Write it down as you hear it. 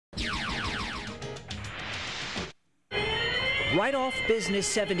Right off Business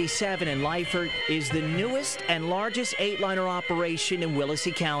 77 in Lyford is the newest and largest 8-liner operation in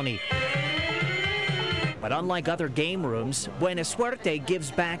Willacy County. But unlike other game rooms, Buena Suerte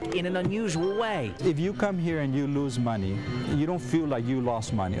gives back in an unusual way. If you come here and you lose money, you don't feel like you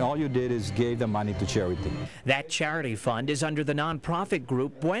lost money. All you did is gave the money to charity. That charity fund is under the nonprofit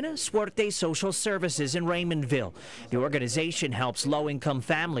group Buena Suerte Social Services in Raymondville. The organization helps low-income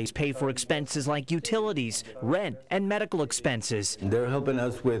families pay for expenses like utilities, rent, and medical expenses. They're helping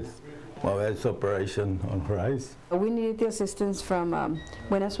us with it's operation on rice. We needed the assistance from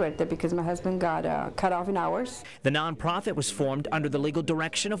Buena Suerte because my husband got cut off in hours. The nonprofit was formed under the legal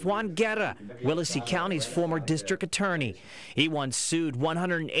direction of Juan Guerra, Willacy County's former district attorney. He once sued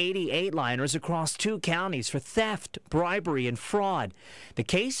 180 8-liners across 2 counties for theft, bribery, and fraud. The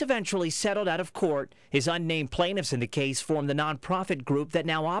case eventually settled out of court. His unnamed plaintiffs in the case formed the nonprofit group that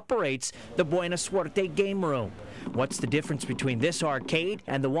now operates the Buena Suerte game room. What's the difference between this arcade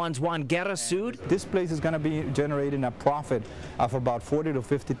and the ones Juan Guerra sued? This place is going to be generating a profit of about $40,000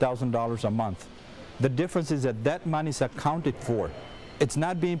 to $50,000 a month. The difference is that that money is accounted for. It's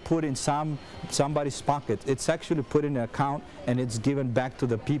not being put in somebody's pocket. It's actually put in an account and it's given back to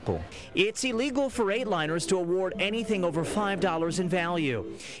the people. It's illegal for 8-liners to award anything over $5 in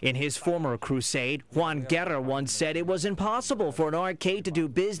value. In his former crusade, Juan Guerra once said it was impossible for an arcade to do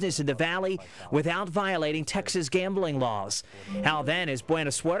business in the valley without violating Texas gambling laws. How then is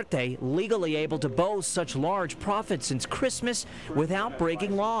Buena Suerte legally able to boast such large profits since Christmas without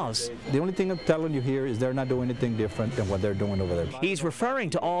breaking laws? The only thing I'm telling you here is they're not doing anything different than what they're doing over there. He's referring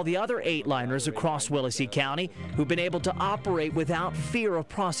to all the other 8-liners across Willacy County who've been able to operate without fear of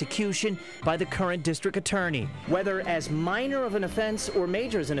prosecution by the current district attorney. Whether as minor of an offense or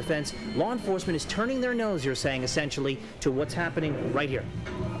major as an offense, law enforcement is turning their nose, you're saying, essentially, to what's happening right here.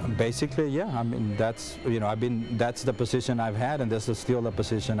 Basically, yeah. I mean, that's that's the position I've had, and this is still the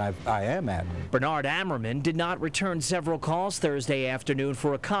position I am at. Bernard Ammerman did not return several calls Thursday afternoon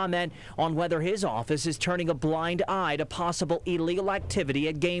for a comment on whether his office is turning a blind eye to possible illegal activity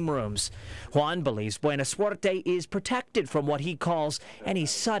at game rooms. Juan believes Buena Suerte is protected from what he calls any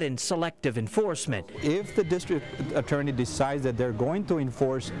sudden selective enforcement. If the district attorney decides that they're going to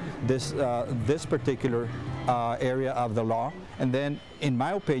enforce this particular area of the law, and then, in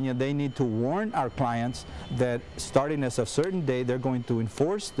my opinion, they need to warn our clients that starting as a certain day, they're going to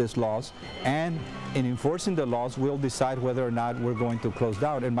enforce these laws, and in enforcing the laws, we'll decide whether or not we're going to close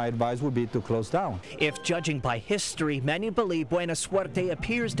down, and my advice would be to close down. If judging by history, many believe Buena Suerte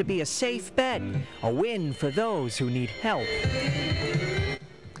appears to be a safe bet, a win for those who need help.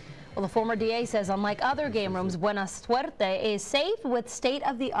 Well, the former DA says unlike other game rooms, Buena Suerte is safe with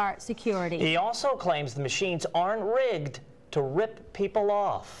state-of-the-art security. He also claims the machines aren't rigged to rip people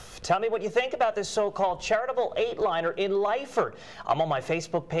off. Tell me what you think about this so-called charitable 8-liner in Lyford. I'm on my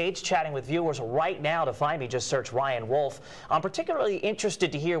Facebook page chatting with viewers right now. To find me, just search Ryan Wolf. I'm particularly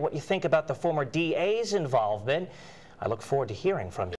interested to hear what you think about the former DA's involvement. I look forward to hearing from you.